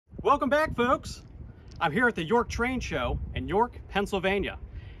Welcome back, folks. I'm here at the York Train Show in York, Pennsylvania.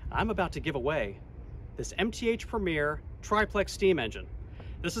 I'm about to give away this MTH Premier triplex steam engine.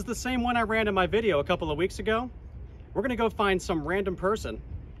 This is the same one I ran in my video a couple of weeks ago. We're gonna go find some random person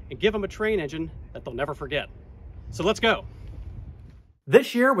and give them a train engine that they'll never forget. So let's go.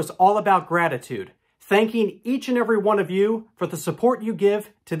 This year was all about gratitude, thanking each and every one of you for the support you give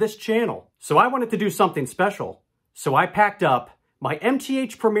to this channel. So I wanted to do something special. So I packed up my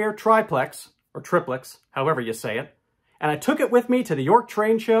MTH Premier triplex, or triplex, however you say it, and I took it with me to the York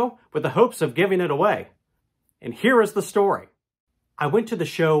Train Show with the hopes of giving it away. And here is the story. I went to the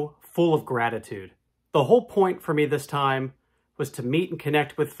show full of gratitude. The whole point for me this time was to meet and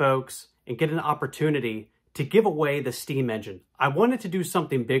connect with folks and get an opportunity to give away the steam engine. I wanted to do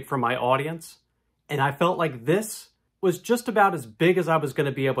something big for my audience, and I felt like this was just about as big as I was going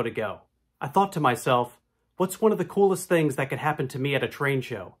to be able to go. I thought to myself, what's one of the coolest things that could happen to me at a train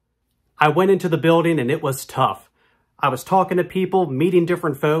show? I went into the building and it was tough. I was talking to people, meeting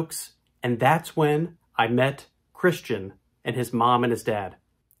different folks, and that's when I met Christian and his mom and his dad.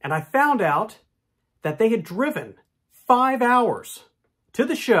 And I found out that they had driven 5 hours to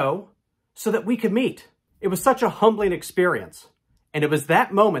the show so that we could meet. It was such a humbling experience. And it was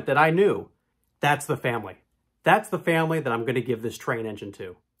that moment that I knew that's the family. That's the family that I'm going to give this train engine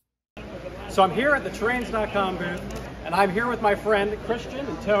to. So I'm here at the trains.com booth, and I'm here with my friend Christian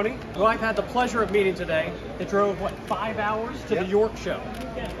and Tony, who I've had the pleasure of meeting today. They drove, what, 5 hours to the York show.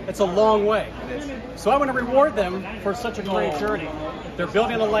 It's a long way. So I want to reward them for such a great journey. They're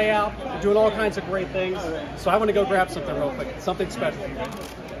building a layout, they're doing all kinds of great things. So I want to go grab something real quick, something special.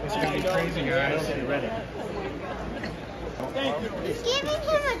 It's going to be crazy, guys. Get ready. He's giving him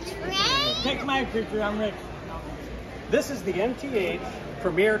a train? Take my picture, I'm Rick. This is the MTH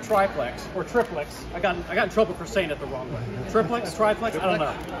Premier Triplex, or Triplex. I got in trouble for saying it the wrong way. Triplex, Triplex, I don't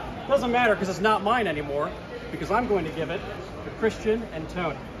know. Doesn't matter because it's not mine anymore, because I'm going to give it to Christian and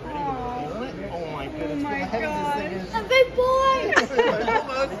Tony. Oh my goodness. Oh my God. A big boy!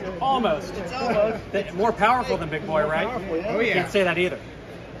 Almost. It's almost. More powerful than Big Boy, right? Oh yeah. Can't say that either.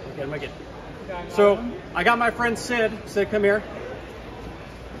 Okay, let me get. So I got my friend Sid. Sid, come here.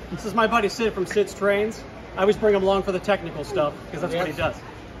 This is my buddy Sid from Sid's Trains. I always bring him along for the technical stuff because that's what he does.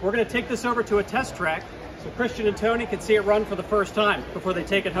 We're going to take this over to a test track so Christian and Tony can see it run for the first time before they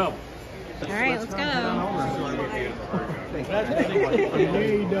take it home. All right, let's go. That's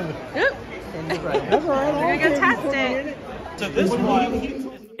all right. We're gonna go test it. So this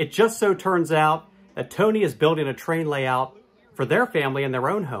one, it just so turns out that Tony is building a train layout for their family in their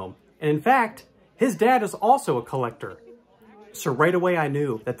own home. And in fact, his dad is also a collector. So right away I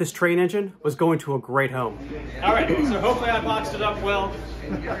knew that this train engine was going to a great home. All right, so hopefully I boxed it up well.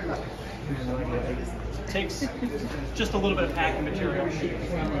 It takes just a little bit of packing material.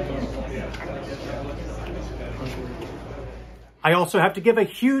 I also have to give a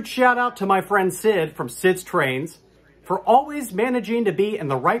huge shout out to my friend Sid from Sid's Trains for always managing to be in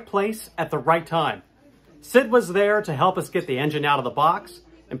the right place at the right time. Sid was there to help us get the engine out of the box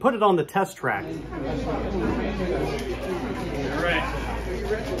and put it on the test track. All right.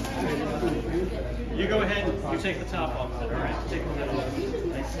 You go ahead and you take the top off of it. All right, take the middle off.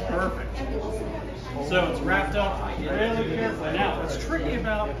 Perfect. So it's wrapped up really carefully. Now, what's tricky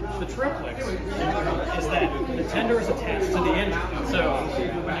about the triplex is that the tender is attached to the engine. So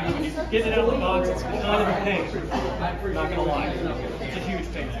when you get it out of the box, it's kind of a pain. I'm not gonna lie. It's a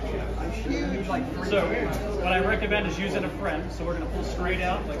huge pain. So what I recommend is using a friend. So we're gonna pull straight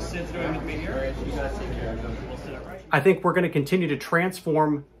out like Sid's doing with me here. We'll sit it right. I think we're gonna continue to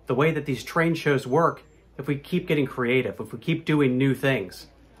transform the way that these train shows work if we keep getting creative, if we keep doing new things.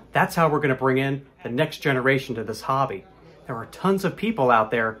 That's how we're going to bring in the next generation to this hobby. There are tons of people out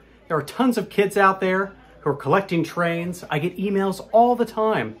there. There are tons of kids out there who are collecting trains. I get emails all the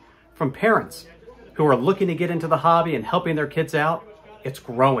time from parents who are looking to get into the hobby and helping their kids out. It's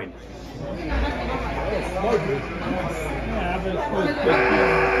growing.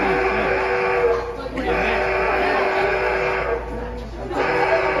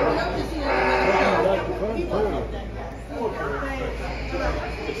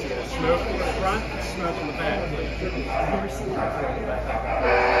 Smoke in the front, smoke in the back.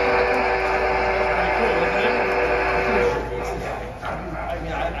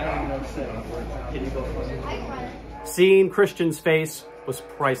 Seeing Christian's face was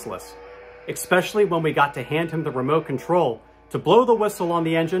priceless, especially when we got to hand him the remote control to blow the whistle on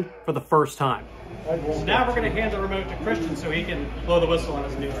the engine for the first time. So now we're going to hand the remote to Christian so he can blow the whistle on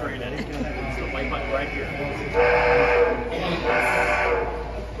his new train. And he's going to have the white button right here.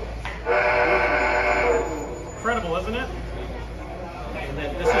 Incredible, isn't it? And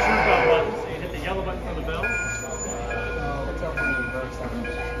then this is your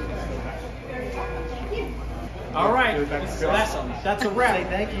All right, that's a wrap.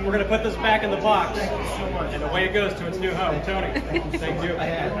 Thank you. We're going to put this back in the box. Thank you so much. And away it goes to its new home. Tony, thank you.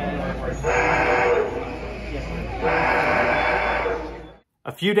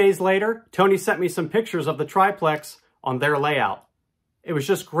 A few days later, Tony sent me some pictures of the triplex on their layout. It was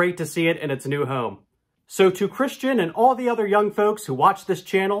just great to see it in its new home. So to Christian and all the other young folks who watch this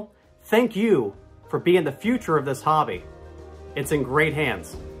channel, thank you for being the future of this hobby. It's in great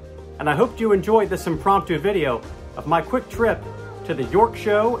hands. And I hope you enjoyed this impromptu video of my quick trip to the York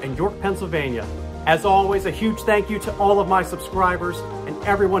Show in York, Pennsylvania. As always, a huge thank you to all of my subscribers and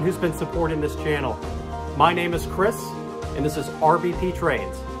everyone who's been supporting this channel. My name is Chris, and this is RBP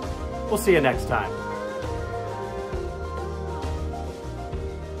Trains. We'll see you next time.